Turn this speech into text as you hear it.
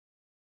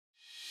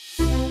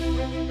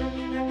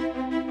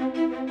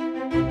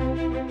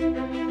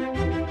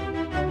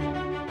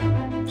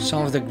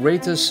Some of the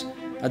greatest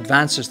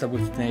advances that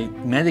we've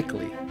made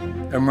medically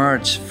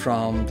emerge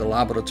from the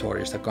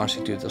laboratories that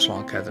constitute the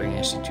Sloan Kettering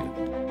Institute.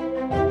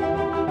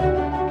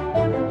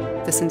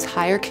 This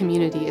entire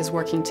community is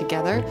working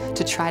together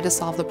to try to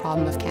solve the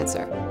problem of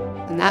cancer.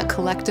 And that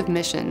collective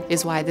mission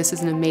is why this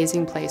is an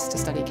amazing place to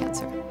study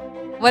cancer.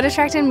 What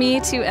attracted me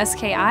to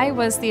SKI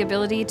was the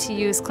ability to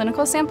use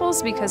clinical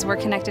samples because we're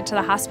connected to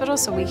the hospital,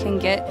 so we can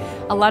get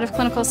a lot of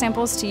clinical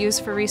samples to use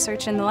for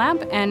research in the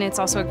lab, and it's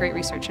also a great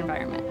research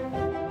environment.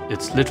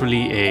 It's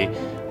literally a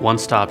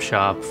one-stop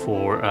shop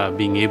for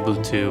being able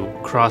to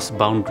cross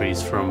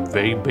boundaries from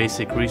very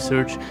basic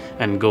research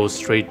and go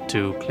straight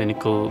to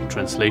clinical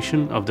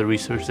translation of the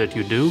research that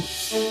you do.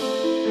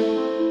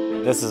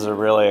 This is a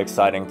really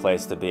exciting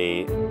place to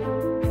be.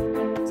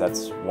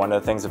 That's one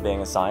of the things of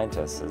being a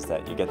scientist, is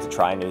that you get to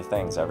try new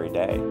things every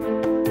day.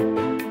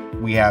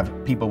 We have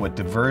people with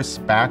diverse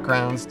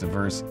backgrounds,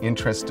 diverse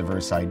interests,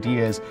 diverse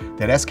ideas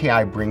that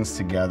SKI brings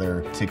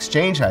together to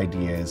exchange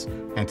ideas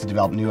and to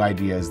develop new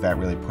ideas that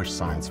really push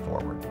science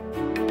forward.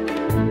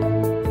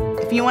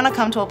 If you want to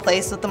come to a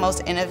place with the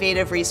most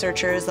innovative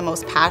researchers, the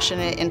most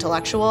passionate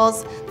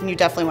intellectuals, then you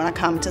definitely want to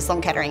come to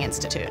Sloan Kettering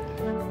Institute.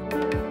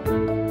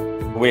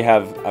 We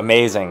have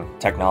amazing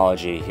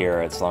technology here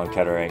at Sloan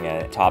Kettering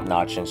and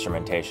top-notch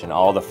instrumentation,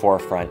 all the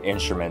forefront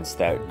instruments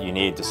that you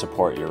need to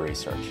support your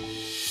research.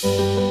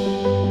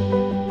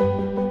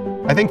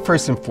 I think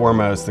first and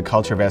foremost, the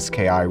culture of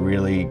SKI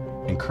really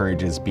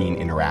encourages being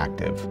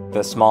interactive.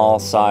 The small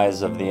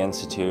size of the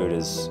Institute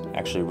is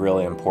actually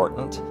really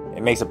important.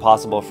 It makes it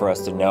possible for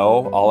us to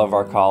know all of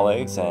our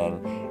colleagues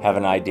and have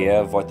an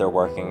idea of what they're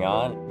working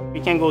on.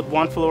 You can go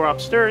one floor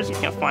upstairs, you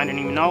can find an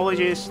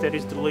immunologist that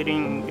is the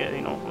leading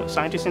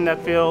scientist in that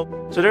field.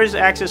 So there's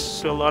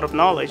access to a lot of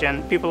knowledge,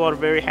 and people are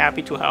very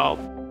happy to help.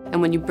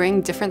 And when you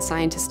bring different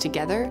scientists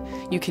together,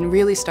 you can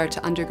really start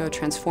to undergo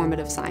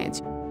transformative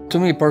science. To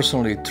me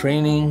personally,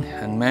 training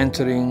and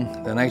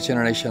mentoring the next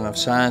generation of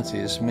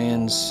scientists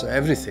means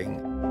everything.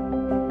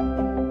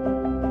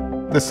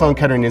 The Sloan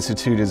Kettering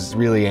Institute is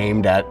really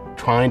aimed at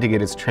trying to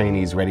get its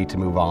trainees ready to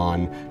move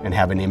on and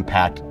have an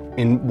impact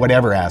in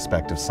whatever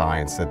aspect of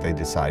science that they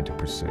decide to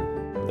pursue.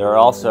 There are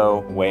also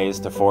ways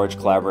to forge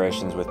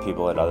collaborations with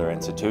people at other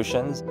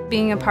institutions.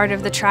 Being a part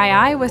of the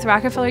Tri-I with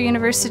Rockefeller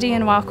University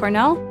and Weill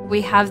Cornell,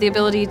 we have the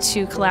ability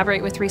to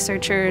collaborate with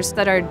researchers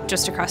that are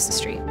just across the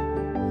street.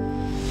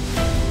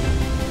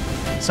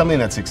 Something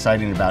that's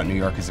exciting about New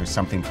York is there's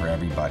something for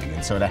everybody.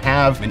 And so to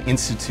have an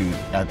institute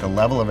at the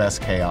level of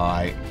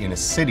SKI in a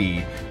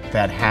city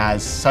that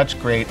has such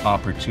great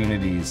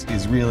opportunities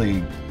is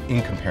really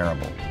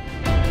incomparable.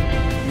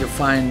 You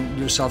find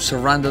yourself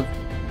surrounded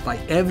by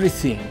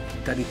everything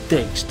that it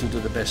takes to do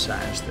the best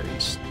science there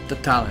is. The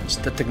talents,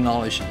 the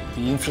technology,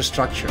 the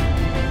infrastructure.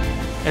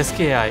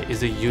 SKI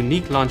is a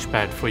unique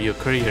launchpad for your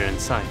career in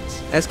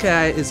science.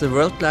 SKI is a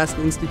world-class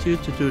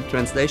institute to do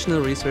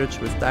translational research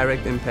with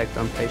direct impact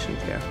on patient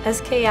care.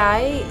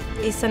 SKI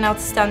is an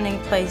outstanding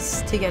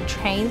place to get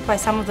trained by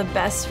some of the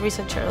best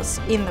researchers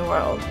in the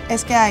world.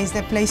 SKI is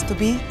the place to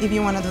be if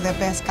you want to do the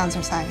best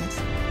cancer science.